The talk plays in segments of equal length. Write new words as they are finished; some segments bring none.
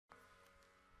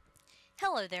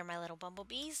Hello there, my little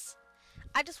bumblebees.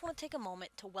 I just want to take a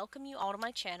moment to welcome you all to my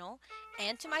channel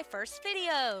and to my first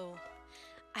video.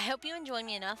 I hope you enjoy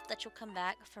me enough that you'll come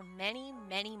back for many,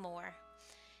 many more.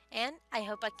 And I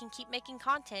hope I can keep making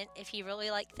content if you really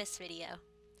like this video.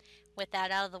 With that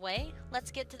out of the way,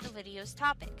 let's get to the video's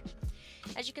topic.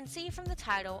 As you can see from the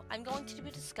title, I'm going to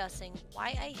be discussing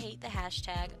why I hate the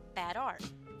hashtag bad art.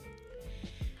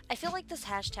 I feel like this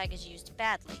hashtag is used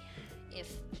badly,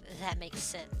 if that makes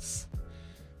sense.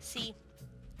 See,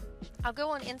 I'll go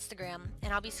on Instagram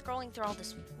and I'll be scrolling through all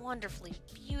this wonderfully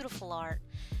beautiful art,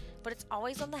 but it's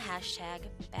always on the hashtag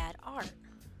bad art.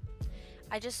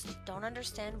 I just don't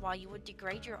understand why you would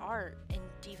degrade your art and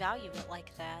devalue it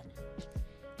like that.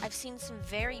 I've seen some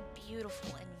very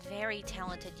beautiful and very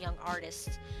talented young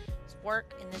artists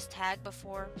work in this tag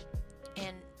before,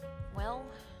 and, well,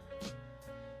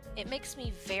 it makes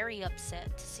me very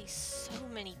upset to see so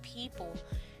many people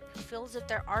who feel as if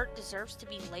their art deserves to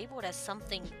be labeled as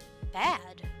something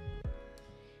bad.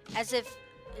 As if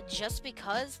just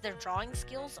because their drawing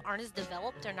skills aren't as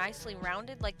developed or nicely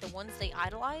rounded like the ones they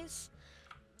idolize,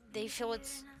 they feel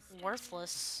it's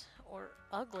worthless or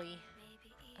ugly,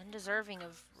 undeserving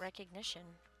of recognition.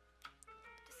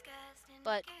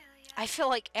 But I feel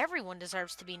like everyone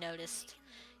deserves to be noticed.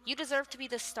 You deserve to be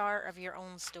the star of your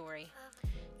own story.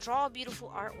 Draw beautiful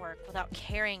artwork without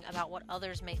caring about what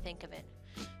others may think of it.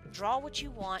 Draw what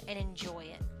you want and enjoy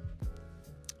it.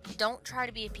 Don't try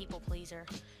to be a people pleaser,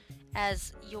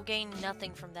 as you'll gain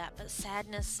nothing from that but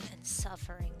sadness and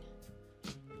suffering.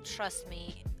 Trust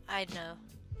me, I know.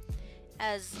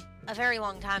 As a very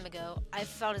long time ago, I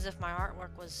felt as if my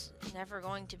artwork was never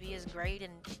going to be as great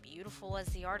and beautiful as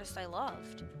the artist I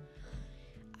loved.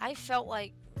 I felt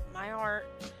like my art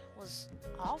was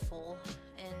awful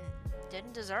and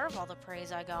didn't deserve all the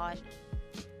praise I got.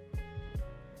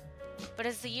 But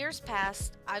as the years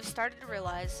passed, I've started to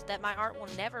realize that my art will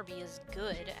never be as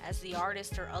good as the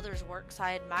artist or others' works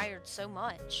I admired so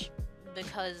much,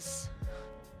 because,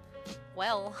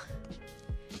 well,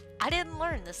 I didn't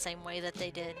learn the same way that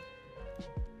they did.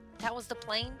 That was the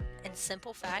plain and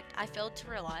simple fact I failed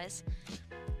to realize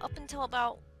up until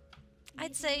about,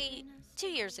 I'd say, 2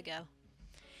 years ago.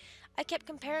 I kept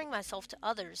comparing myself to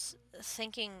others,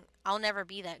 thinking I'll never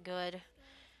be that good,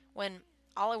 when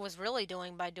all I was really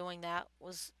doing by doing that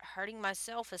was hurting my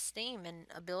self-esteem and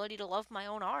ability to love my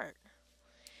own art.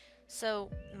 So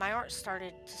my art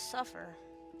started to suffer.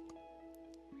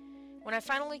 When I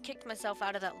finally kicked myself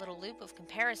out of that little loop of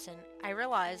comparison, I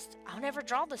realized I'll never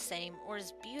draw the same or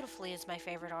as beautifully as my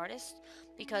favorite artist,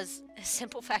 because the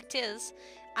simple fact is,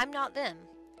 I'm not them.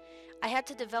 I had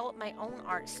to develop my own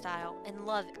art style and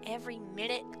love every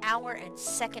minute, hour, and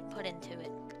second put into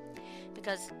it,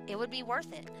 because it would be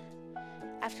worth it.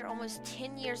 After almost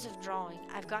 10 years of drawing,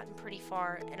 I've gotten pretty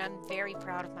far, and I'm very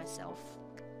proud of myself.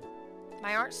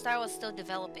 My art style is still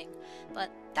developing,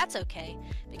 but that's okay,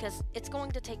 because it's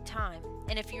going to take time,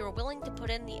 and if you're willing to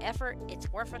put in the effort,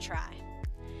 it's worth a try.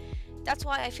 That's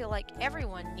why I feel like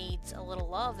everyone needs a little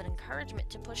love and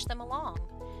encouragement to push them along,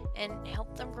 and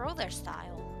help them grow their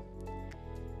style.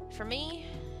 For me,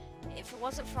 if it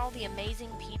wasn't for all the amazing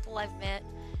people I've met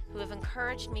who have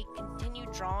encouraged me to continue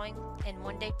drawing and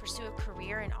one day pursue a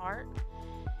career in art,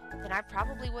 then I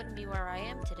probably wouldn't be where I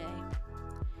am today.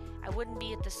 I wouldn't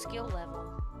be at the skill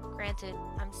level. Granted,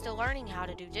 I'm still learning how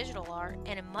to do digital art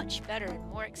and am much better and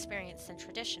more experienced than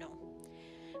traditional.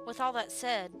 With all that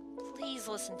said, please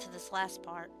listen to this last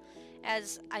part,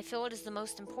 as I feel it is the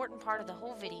most important part of the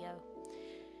whole video.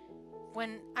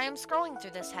 When I am scrolling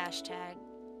through this hashtag,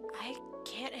 I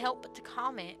can't help but to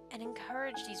comment and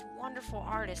encourage these wonderful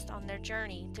artists on their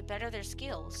journey to better their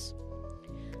skills.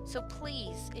 So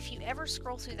please, if you ever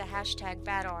scroll through the hashtag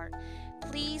bad art,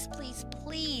 please, please,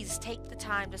 please take the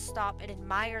time to stop and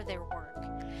admire their work.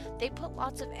 They put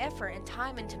lots of effort and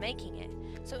time into making it,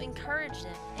 so encourage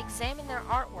them, examine their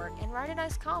artwork, and write a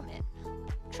nice comment.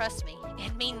 Trust me,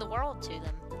 it'd mean the world to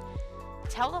them.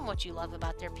 Tell them what you love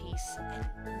about their piece,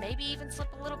 and maybe even slip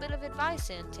a little bit of advice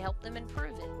in to help them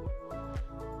improve it.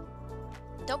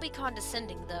 Don't be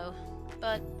condescending though,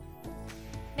 but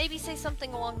maybe say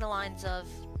something along the lines of,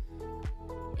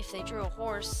 if they drew a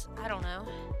horse, I don't know,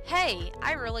 "Hey,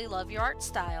 I really love your art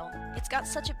style. It's got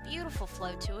such a beautiful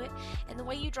flow to it, and the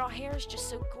way you draw hair is just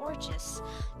so gorgeous.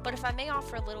 But if I may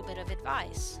offer a little bit of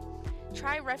advice,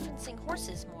 try referencing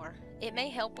horses more. It may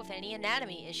help with any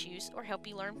anatomy issues or help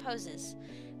you learn poses.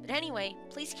 But anyway,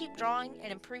 please keep drawing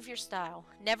and improve your style.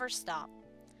 Never stop."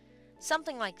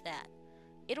 Something like that.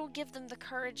 It'll give them the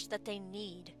courage that they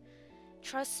need.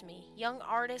 Trust me, young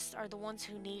artists are the ones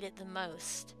who need it the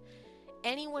most.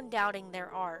 Anyone doubting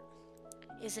their art,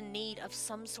 is in need of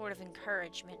some sort of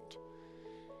encouragement.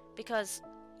 Because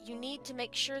you need to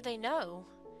make sure they know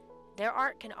their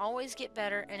art can always get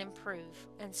better and improve,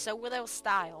 and so will their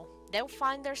style. They'll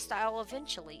find their style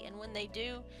eventually, and when they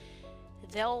do,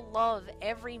 they'll love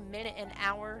every minute and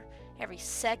hour, every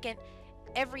second,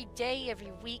 every day,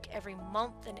 every week, every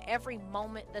month, and every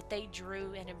moment that they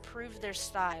drew and improved their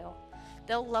style.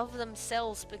 They'll love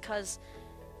themselves because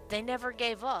they never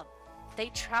gave up. They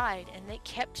tried and they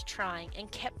kept trying and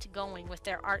kept going with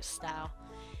their art style.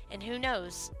 And who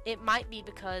knows, it might be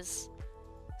because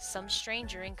some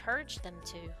stranger encouraged them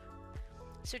to.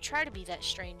 So try to be that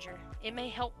stranger. It may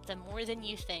help them more than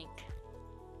you think,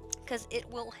 because it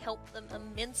will help them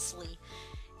immensely,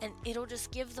 and it'll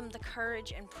just give them the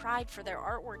courage and pride for their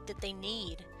artwork that they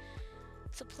need.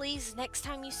 So please, next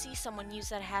time you see someone use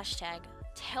that hashtag,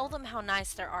 tell them how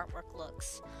nice their artwork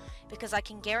looks, because I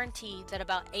can guarantee that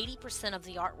about 80% of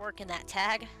the artwork in that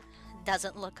tag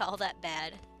doesn't look all that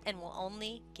bad and will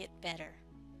only get better.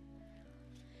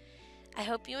 I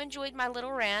hope you enjoyed my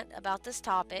little rant about this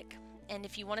topic, and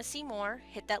if you want to see more,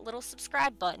 hit that little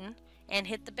subscribe button and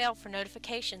hit the bell for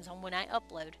notifications on when I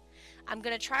upload. I'm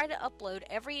going to try to upload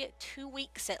every 2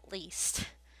 weeks at least.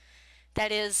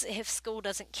 That is, if school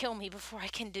doesn't kill me before I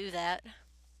can do that.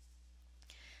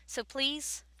 So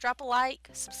please, drop a like,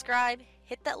 subscribe,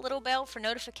 hit that little bell for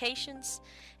notifications,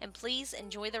 and please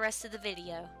enjoy the rest of the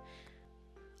video.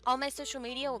 All my social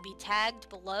media will be tagged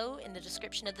below in the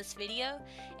description of this video,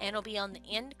 and it'll be on the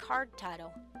end card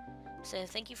title. So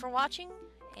thank you for watching,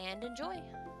 and enjoy!